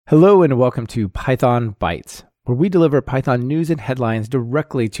Hello and welcome to Python Bytes, where we deliver Python news and headlines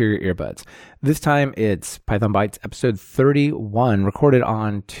directly to your earbuds. This time it's Python Bytes episode 31, recorded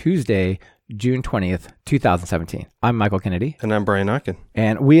on Tuesday, June 20th, 2017. I'm Michael Kennedy. And I'm Brian Ocken.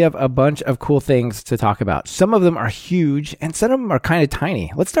 And we have a bunch of cool things to talk about. Some of them are huge and some of them are kind of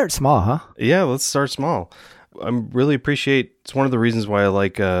tiny. Let's start small, huh? Yeah, let's start small. I really appreciate, it's one of the reasons why I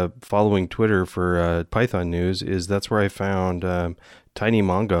like following Twitter for Python news, is that's where I found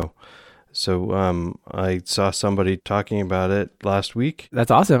TinyMongo. So I saw somebody talking about it last week.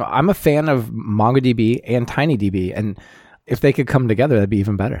 That's awesome. I'm a fan of MongoDB and TinyDB, and if they could come together, that'd be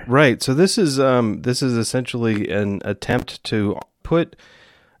even better. Right. So this is essentially an attempt to put.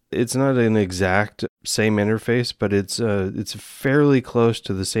 It's not an exact same interface, but it's fairly close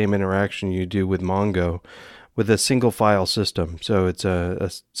to the same interaction you do with Mongo, with a single file system. So it's a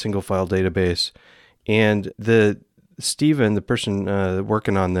single file database, and Steven, the person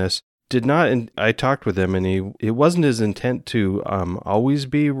working on this, did not. And I talked with him, and it wasn't his intent to always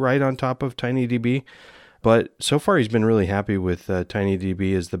be right on top of TinyDB. But so far, he's been really happy with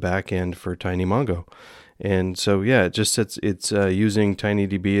TinyDB as the backend for TinyMongo. And so, yeah, it just it's using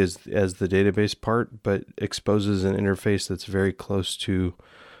TinyDB as the database part, but exposes an interface that's very close to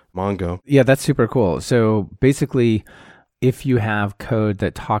Mongo. Yeah, that's super cool. So basically, if you have code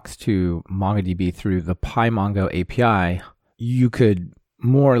that talks to MongoDB through the PyMongo API, you could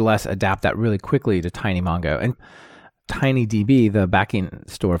more or less adapt that really quickly to TinyMongo. And TinyDB, the backing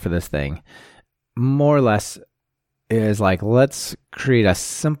store for this thing, more or less is like, let's create a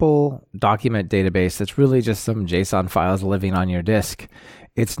simple document database that's really just some JSON files living on your disk.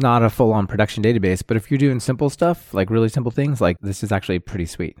 It's not a full-on production database, but if you're doing simple stuff, like really simple things, like this is actually pretty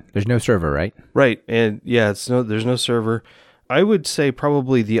sweet. There's no server, right? Right. And yeah, there's no server. I would say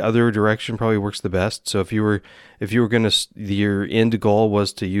probably the other direction probably works the best. So if you were going to, your end goal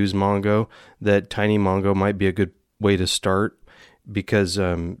was to use Mongo, that TinyMongo might be a good way to start, because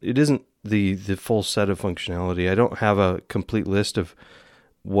it isn't the full set of functionality. I don't have a complete list of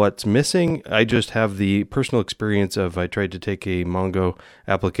what's missing. I just have the personal experience of, I tried to take a Mongo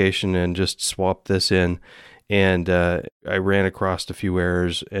application and just swap this in, and I ran across a few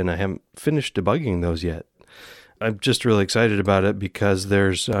errors, and I haven't finished debugging those yet. I'm just really excited about it because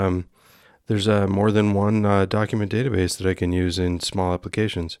there's more than one document database that I can use in small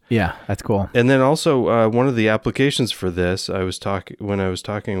applications. Yeah, that's cool. And then also one of the applications for this, when I was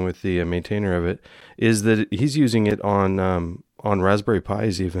talking with the maintainer of it, is that he's using it on Raspberry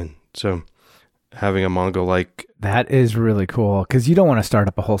Pis even. So having a Mongo-like. That is really cool, because you don't want to start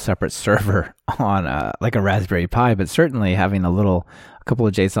up a whole separate server on like a Raspberry Pi, but certainly having a couple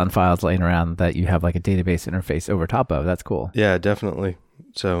of JSON files laying around that you have like a database interface over top of, that's cool. Yeah, definitely.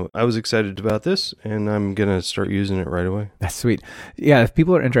 So I was excited about this, and I'm going to start using it right away. That's sweet. Yeah, if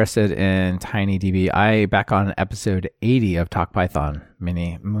people are interested in TinyDB, back on episode 80 of Talk Python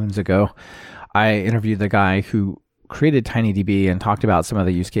many moons ago, I interviewed the guy who created TinyDB and talked about some of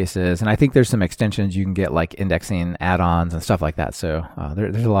the use cases. And I think there's some extensions you can get, like indexing add-ons and stuff like that. So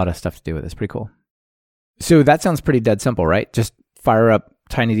there's a lot of stuff to do with it. It's pretty cool. So that sounds pretty dead simple, right? Just fire up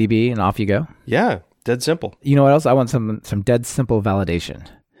TinyDB and off you go. Yeah, dead simple. You know what else? I want some dead simple validation.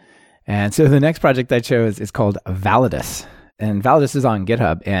 And so the next project I chose is called Validus. And Validus is on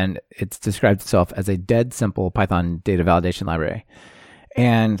GitHub, and it's described itself as a dead simple Python data validation library.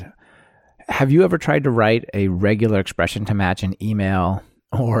 And have you ever tried to write a regular expression to match an email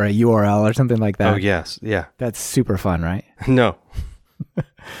or a URL or something like that? Oh, yes. Yeah. That's super fun, right? No.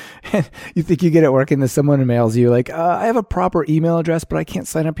 You think you get it working, that someone mails you like, I have a proper email address, but I can't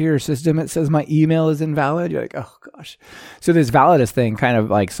sign up to your system. It says my email is invalid. You're like, oh gosh. So this Validus thing kind of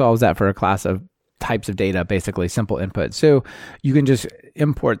like solves that for a class of types of data, basically simple input. So you can just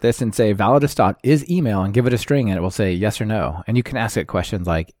import this and say validus.isEmail and give it a string, and it will say yes or no. And you can ask it questions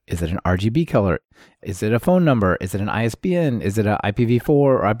like, is it an RGB color? Is it a phone number? Is it an ISBN? Is it an IPv4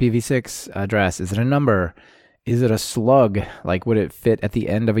 or IPv6 address? Is it a number? Is it a slug? Like, would it fit at the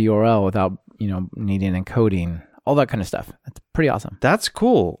end of a URL without, needing encoding? All that kind of stuff. That's pretty awesome. That's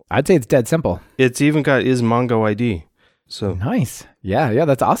cool. I'd say it's dead simple. It's even got Mongo ID. So nice. Yeah,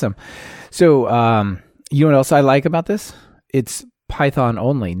 that's awesome. So, you know what else I like about this? It's Python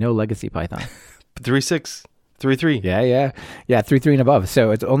only, no legacy Python. 3.6, 3.3. Yeah, 3.3 and above.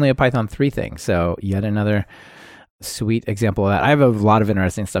 So it's only a Python 3 thing. So yet another sweet example of that. I have a lot of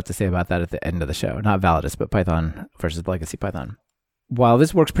interesting stuff to say about that at the end of the show. Not Validus, but Python versus legacy Python. while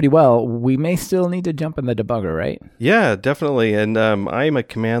this works pretty well, we may still need to jump in the debugger, right? Yeah, definitely. And I'm a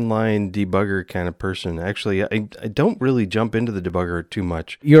command line debugger kind of person. Actually, I don't really jump into the debugger too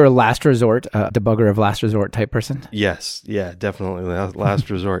much. You're a last resort, debugger of last resort type person? Yes. Yeah, definitely. Last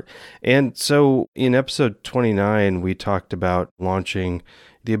resort. And so in episode 29, we talked about launching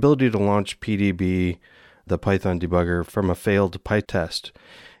the ability to launch PDB, the Python debugger, from a failed PyTest.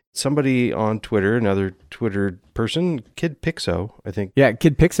 Somebody on Twitter, another Twitter person, Kid Pixo, I think. Yeah,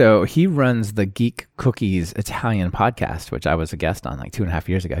 Kid Pixo, he runs the Geek Cookies Italian podcast, which I was a guest on like 2.5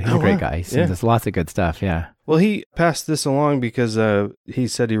 years ago. He's a great guy. He sends us lots of good stuff, yeah. Well, he passed this along because he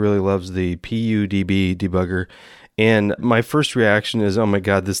said he really loves the PUDB debugger. And my first reaction is, oh my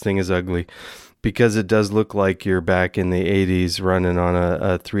God, this thing is ugly. Because it does look like you're back in the 80s running on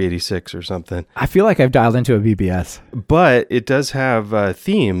a 386 or something. I feel like I've dialed into a BBS. But it does have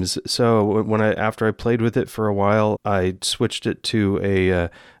themes. So after I played with it for a while, I switched it to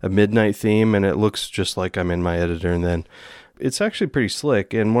a midnight theme, and it looks just like I'm in my editor. And then it's actually pretty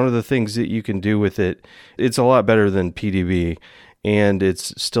slick. And one of the things that you can do with it, it's a lot better than PDB, and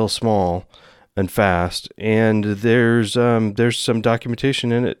it's still small and fast, and there's some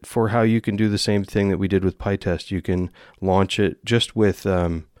documentation in it for how you can do the same thing that we did with PyTest. You can launch it just with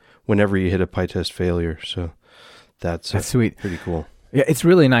whenever you hit a PyTest failure. So that's sweet, pretty cool. Yeah, it's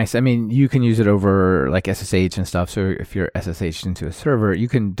really nice. I mean, you can use it over like SSH and stuff. So if you're SSH into a server, you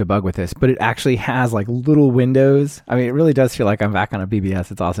can debug with this, but it actually has like little windows. I mean, it really does feel like I'm back on a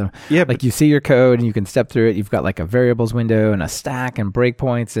BBS. It's awesome. Yeah. Like you see your code and you can step through it. You've got like a variables window and a stack and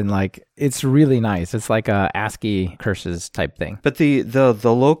breakpoints, and like, it's really nice. It's like a ASCII curses type thing. But the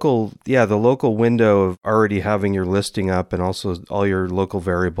local window of already having your listing up and also all your local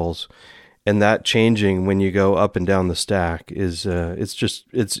variables, and that changing when you go up and down the stack is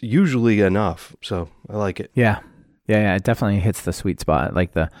it's usually enough. So I like it. Yeah. It definitely hits the sweet spot,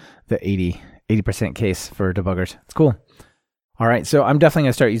 like the 80% case for debuggers. It's cool. All right, so I'm definitely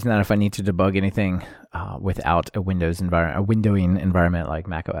gonna start using that if I need to debug anything without a Windows environment, a windowing environment like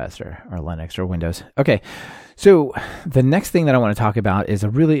macOS or Linux or Windows. Okay, so the next thing that I want to talk about is a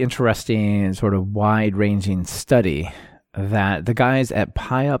really interesting sort of wide-ranging study that the guys at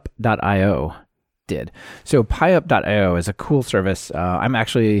PyUp.io did. So PyUp.io is a cool service. I'm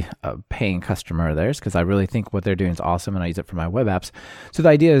actually a paying customer of theirs because I really think what they're doing is awesome, and I use it for my web apps. So the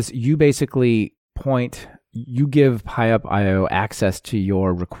idea is you basically you give PyUp.io access to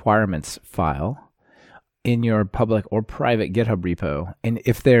your requirements file in your public or private GitHub repo. And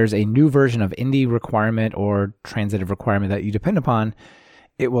if there's a new version of any requirement or transitive requirement that you depend upon,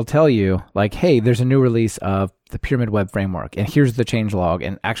 it will tell you like, hey, there's a new release of the Pyramid Web Framework, and here's the change log.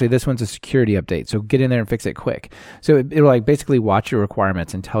 And actually, this one's a security update, so get in there and fix it quick. So it'll like basically watch your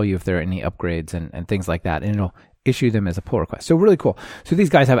requirements and tell you if there are any upgrades and things like that, and it'll issue them as a pull request. So really cool. So these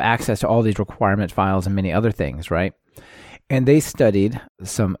guys have access to all these requirement files and many other things, right? And they studied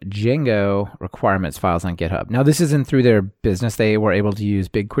some Django requirements files on GitHub. Now, this isn't through their business. They were able to use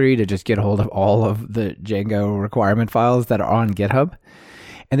BigQuery to just get a hold of all of the Django requirement files that are on GitHub.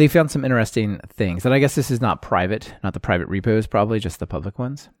 And they found some interesting things. And I guess this is not private, not the private repos, probably just the public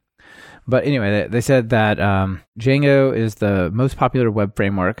ones. But anyway, they said that Django is the most popular web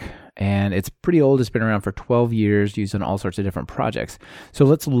framework, and it's pretty old. It's been around for 12 years, used in all sorts of different projects. So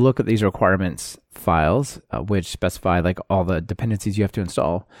let's look at these requirements files, which specify like all the dependencies you have to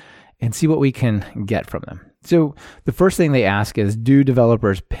install, and see what we can get from them. So the first thing they ask is, do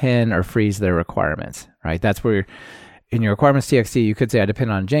developers pin or freeze their requirements, right? That's where in your requirements TXT, you could say I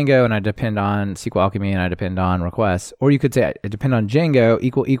depend on Django and I depend on SQL Alchemy and I depend on requests. Or you could say I depend on Django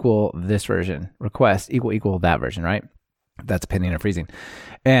equal this version, request equal that version, right? That's pinning or freezing.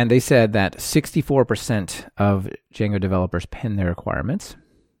 And they said that 64% of Django developers pin their requirements.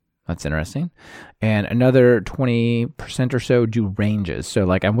 That's interesting. And another 20% or so do ranges. So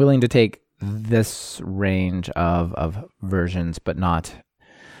like I'm willing to take this range of versions, but not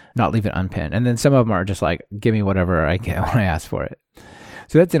leave it unpinned. And then some of them are just like, give me whatever I get when I ask for it.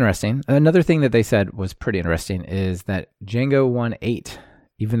 So that's interesting. Another thing that they said was pretty interesting is that Django 1.8,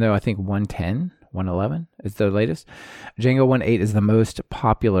 even though I think 1.10, 1.11 is the latest, Django 1.8 is the most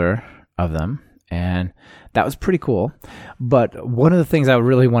popular of them. And that was pretty cool. But one of the things I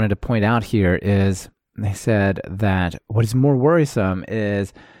really wanted to point out here is they said that what is more worrisome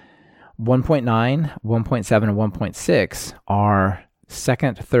is 1.9, 1.7, and 1.6 are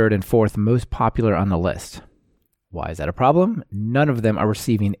second, third, and fourth most popular on the list. Why is that a problem? None of them are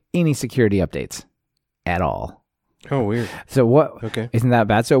receiving any security updates at all. Oh, weird. So what? Okay. Isn't that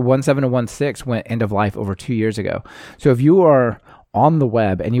bad? So 1.7 and 1.6 went end of life over 2 years ago. So if you are on the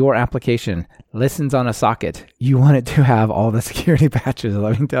web and your application listens on a socket, you want it to have all the security patches.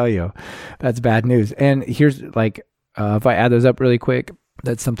 Let me tell you, that's bad news. And here's like, if I add those up really quick,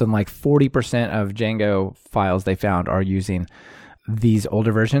 that's something like 40% of Django files they found are using these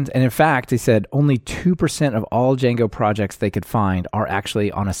older versions. And in fact, they said only 2% of all Django projects they could find are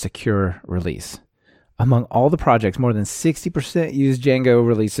actually on a secure release. Among all the projects, more than 60% use Django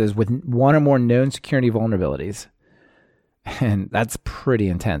releases with one or more known security vulnerabilities. And that's pretty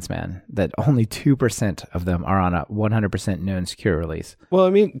intense, man, that only 2% of them are on a 100% known secure release. Well,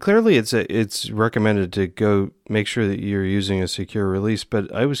 I mean, clearly it's recommended to go make sure that you're using a secure release,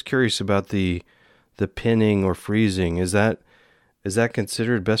 but I was curious about the pinning or freezing. Is that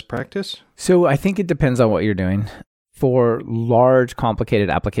considered best practice? So I think it depends on what you're doing. For large, complicated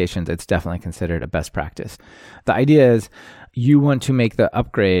applications, it's definitely considered a best practice. The idea is you want to make the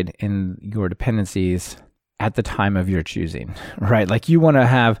upgrade in your dependencies at the time of your choosing, right? Like you want to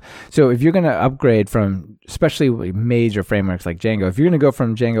have, so if you're going to upgrade from, especially major frameworks like Django, if you're going to go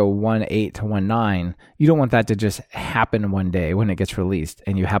from Django 1.8 to 1.9, you don't want that to just happen one day when it gets released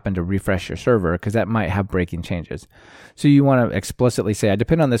and you happen to refresh your server, because that might have breaking changes. So you want to explicitly say, I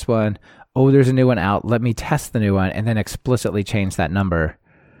depend on this one. Oh, there's a new one out. Let me test the new one, and then explicitly change that number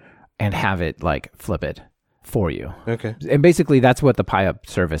and have it like flip it for you. Okay. And basically that's what the PyUp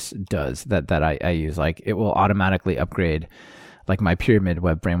service does that I use. Like it will automatically upgrade like my Pyramid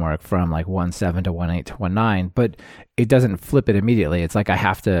web framework from like 1.7 to 1.8 to 1.9, but it doesn't flip it immediately. It's like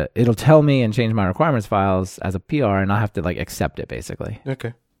it'll tell me and change my requirements files as a PR, and I'll have to like accept it basically.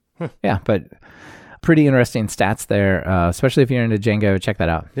 Okay. Huh. Yeah, but pretty interesting stats there, especially if you're into Django. Check that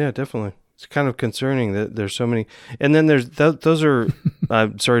out. Yeah, definitely. It's kind of concerning that there's so many, and then there's those are.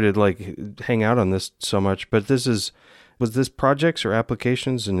 I'm sorry to like hang out on this so much, but was this projects or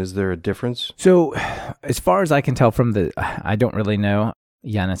applications, and is there a difference? So, as far as I can tell from I don't really know.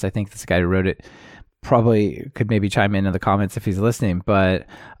 Yanis, I think this guy who wrote it probably could maybe chime in the comments if he's listening. But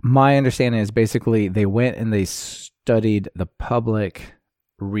my understanding is basically they went and they studied the public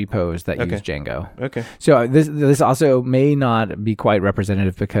repos that use Django. Okay. So this also may not be quite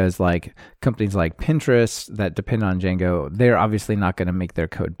representative, because like companies like Pinterest that depend on Django, they're obviously not going to make their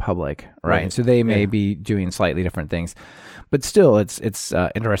code public, right? And so they may be doing slightly different things. But still, it's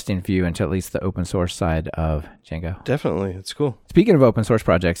interesting view into at least the open source side of Django. Definitely. It's cool. Speaking of open source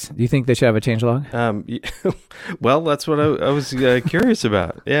projects, do you think they should have a changelog? Well, that's what I was curious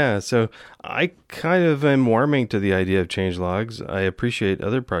about. Yeah. So I kind of am warming to the idea of changelogs. I appreciate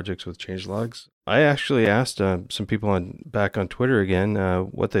other projects with changelogs. I actually asked some people back on Twitter again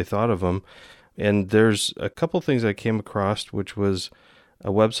what they thought of them. And there's a couple things I came across, which was a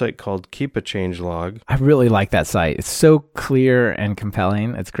website called Keep a Changelog. I really like that site. It's so clear and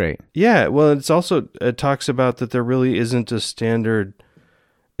compelling. It's great. Yeah, well, it talks about that there really isn't a standard.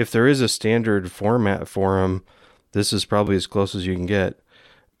 If there is a standard format for them, this is probably as close as you can get.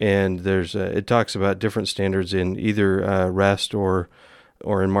 And it talks about different standards in either REST or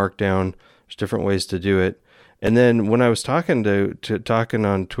in Markdown. There's different ways to do it. And then when I was talking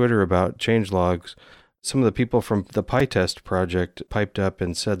on Twitter about changelogs, some of the people from the PyTest project piped up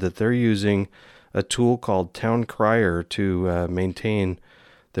and said that they're using a tool called Towncrier to maintain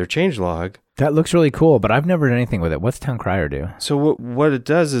their changelog. That looks really cool, but I've never done anything with it. What's Towncrier do? So what it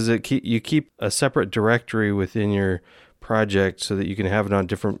does is you keep a separate directory within your project so that you can have it on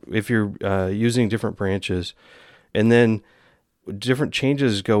different, if you're using different branches, and then different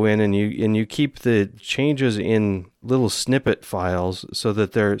changes go in, and you keep the changes in little snippet files so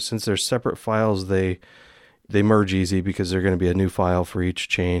that since they're separate files, they merge easy because they're going to be a new file for each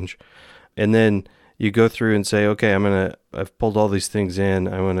change. And then you go through and say, okay, I've pulled all these things in.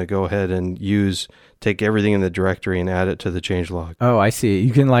 I'm going to go ahead and take everything in the directory and add it to the changelog. Oh, I see.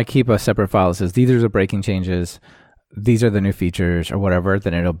 You can like keep a separate file that says, these are the breaking changes, these are the new features or whatever,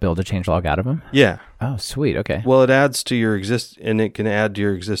 then it'll build a changelog out of them? Yeah. Oh, sweet. Okay. Well, it adds to your and it can add to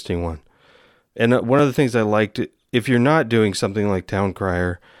your existing one. And one of the things I liked, if you're not doing something like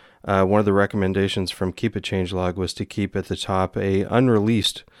Towncrier, one of the recommendations from Keep a Changelog was to keep at the top a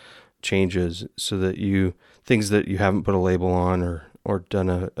unreleased changes, so that things that you haven't put a label on or done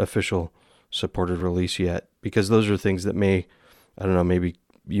a official supported release yet, because those are things that maybe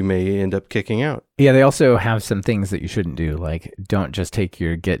you may end up kicking out. Yeah, they also have some things that you shouldn't do, like don't just take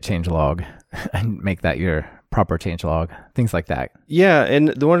your get changelog and make that your proper changelog, things like that. Yeah,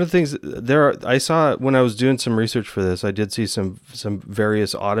 and one of the things I saw when I was doing some research for this, I did see some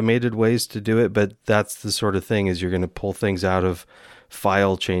various automated ways to do it, but that's the sort of thing is you're going to pull things out of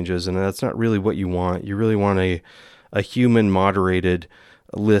file changes, and that's not really what you want. You really want a human moderated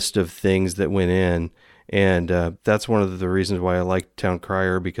list of things that went in. And that's one of the reasons why I liked Town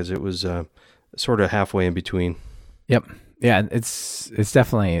Crier, because it was sort of halfway in between. Yep. Yeah, it's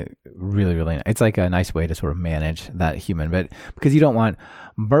definitely really, really nice. It's like a nice way to sort of manage that human, but because you don't want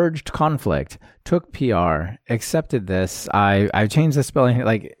merged conflict, took PR, accepted this, I changed the spelling,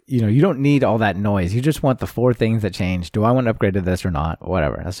 like, you don't need all that noise. You just want the 4 things that change. Do I want to upgrade to this or not?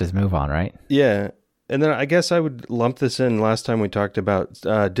 Whatever. Let's just move on, right? Yeah. And then I guess I would lump this in. Last time we talked about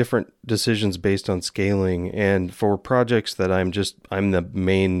different decisions based on scaling, and for projects that I'm the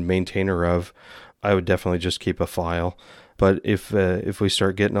main maintainer of, I would definitely just keep a file. But if we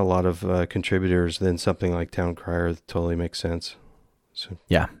start getting a lot of contributors, then something like Town Crier totally makes sense. So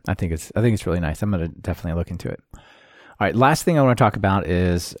yeah, I think it's really nice. I'm going to definitely look into it. All right, last thing I want to talk about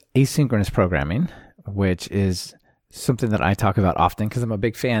is asynchronous programming, which is something that I talk about often because I'm a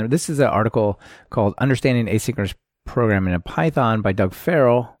big fan. This is an article called "Understanding Asynchronous Programming in Python" by Doug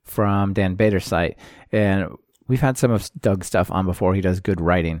Farrell from Dan Bader's site, and we've had some of Doug's stuff on before. He does good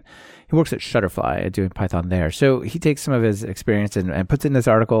writing. He works at Shutterfly doing Python there. So he takes some of his experience and puts it in this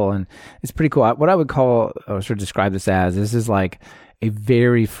article, and it's pretty cool. What I would call, or sort of describe this as, this is like a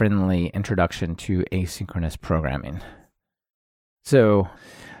very friendly introduction to asynchronous programming. So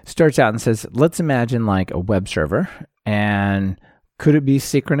starts out and says, let's imagine like a web server, and could it be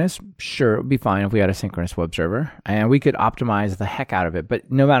synchronous? Sure, it would be fine if we had a synchronous web server, and we could optimize the heck out of it. But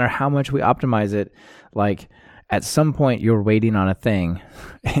no matter how much we optimize it, like at some point you're waiting on a thing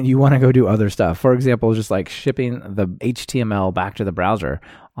and you want to go do other stuff. For example, just like shipping the HTML back to the browser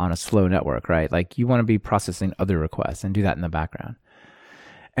on a slow network, right? Like you want to be processing other requests and do that in the background.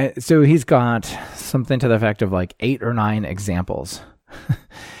 And so he's got something to the effect of like 8 or 9 examples.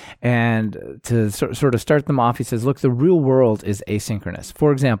 And to sort of start them off, he says, look, the real world is asynchronous.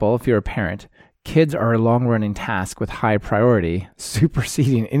 For example, if you're a parent, kids are a long-running task with high priority,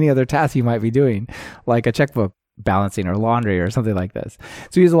 superseding any other task you might be doing, like a checkbook balancing or laundry or something like this.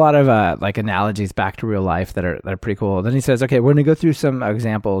 So he has a lot of like analogies back to real life that are pretty cool. Then he says, okay, we're going to go through some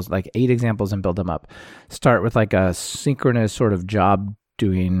examples, like 8 examples, and build them up. Start with like a synchronous sort of job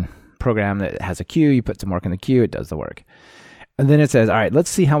doing program that has a queue. You put some work in the queue, it does the work. And then it says, all right, let's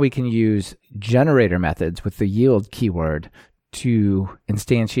see how we can use generator methods with the yield keyword to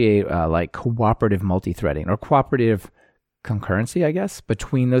instantiate like cooperative multi-threading or cooperative concurrency, I guess,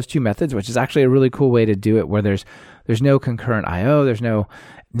 between those two methods, which is actually a really cool way to do it, where there's no concurrent I/O, there's no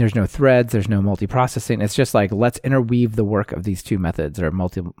threads, there's no multi-processing. It's just like, let's interweave the work of these two methods or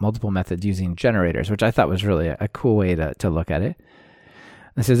multiple methods using generators, which I thought was really a cool way to look at it.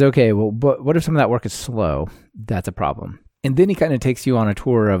 And it says, okay, well, but what if some of that work is slow? That's a problem. And then he kind of takes you on a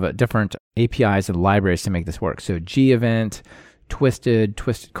tour of different APIs and libraries to make this work. So G-Event, twisted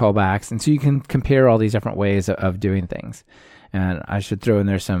callbacks. And so you can compare all these different ways of doing things. And I should throw in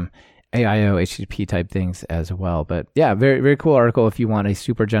there some AIO, HTTP type things as well. But yeah, very, very cool article if you want a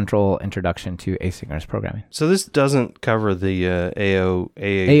super gentle introduction to asynchronous programming. So this doesn't cover the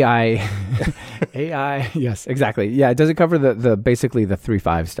AI. Yes, exactly. Yeah, it doesn't cover the basically the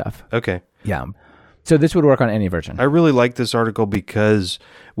 3.5 stuff. Okay. Yeah. So this would work on any version. I really like this article because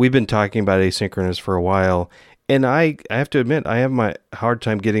we've been talking about asynchronous for a while. And I have to admit, I have my hard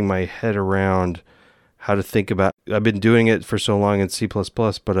time getting my head around how to think about. I've been doing it for so long in C++,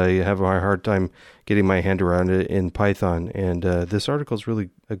 but I have a hard time getting my hand around it in Python. And this article is really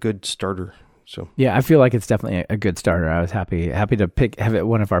a good starter. So yeah, I feel like it's definitely a good starter. I was happy to have it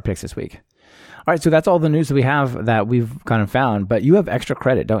one of our picks this week. All right, so that's all the news that we have that we've kind of found, but you have extra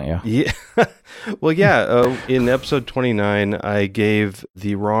credit, don't you? Yeah. Well, yeah. In episode 29, I gave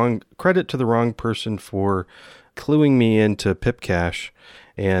the wrong credit to the wrong person for cluing me into PipCache.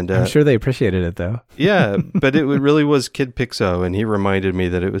 And I'm sure they appreciated it, though. Yeah, but it really was Kid Pixo, and he reminded me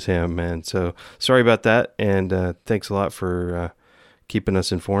that it was him. And so sorry about that, and thanks a lot for keeping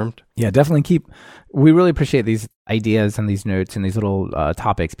us informed. Yeah, definitely we really appreciate these ideas and these notes and these little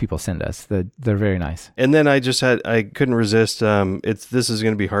topics people send us. They're very nice. And then I couldn't resist. This is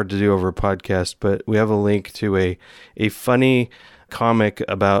going to be hard to do over a podcast, but we have a link to a funny comic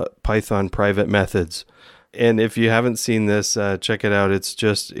about Python private methods. And if you haven't seen this, check it out.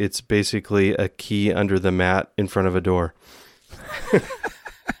 It's basically a key under the mat in front of a door.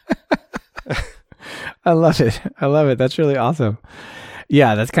 I love it. That's really awesome.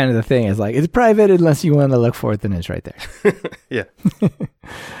 Yeah, that's kind of the thing. Is like, it's private unless you want to look for it, then it's right there. Yeah.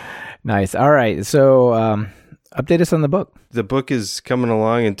 Nice. All right. So update us on the book. The book is coming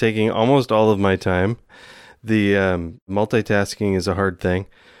along and taking almost all of my time. The multitasking is a hard thing,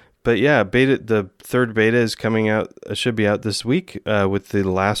 But yeah, the third beta is coming out, should be out this week with the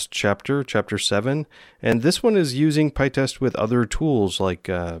last chapter, chapter 7. And this one is using PyTest with other tools like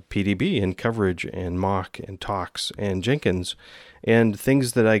PDB and Coverage and Mock and Tox and Jenkins and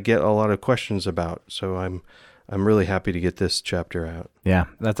things that I get a lot of questions about. So I'm really happy to get this chapter out. Yeah,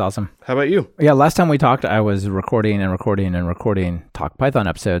 that's awesome. How about you? Yeah, last time we talked, I was recording Talk Python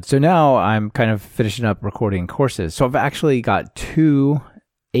episodes. So now I'm kind of finishing up recording courses. So I've actually got 2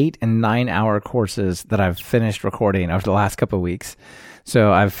 8 and 9 hour courses that I've finished recording over the last couple of weeks.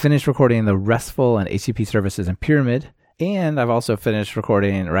 So I've finished recording the RESTful and HTTP services in Pyramid, and I've also finished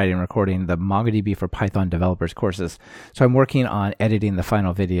recording the MongoDB for Python developers courses. So I'm working on editing the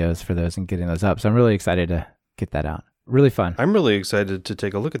final videos for those and getting those up. So I'm really excited to get that out. Really fun. I'm really excited to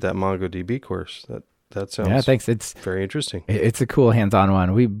take a look at that MongoDB course. That sounds thanks. It's very interesting. It's a cool hands-on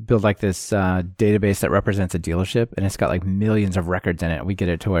one. We build like this database that represents a dealership, and it's got like millions of records in it. We get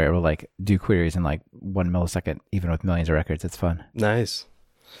it to where it will like do queries in like 1 millisecond, even with millions of records. It's fun. Nice.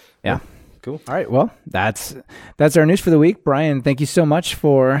 Yeah. Cool. All right. Well, that's our news for the week. Brian, thank you so much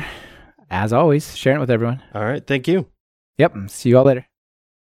for, as always, sharing it with everyone. All right. Thank you. Yep. See you all later.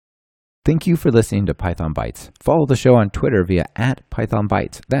 Thank you for listening to Python Bytes. Follow the show on Twitter via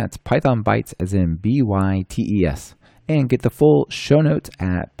 @PythonBytes. That's Python Bytes as in BYTES. And get the full show notes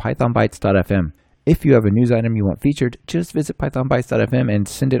at pythonbytes.fm. If you have a news item you want featured, just visit pythonbytes.fm and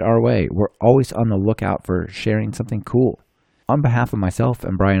send it our way. We're always on the lookout for sharing something cool. On behalf of myself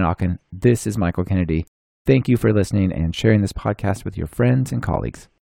and Brian Ocken, this is Michael Kennedy. Thank you for listening and sharing this podcast with your friends and colleagues.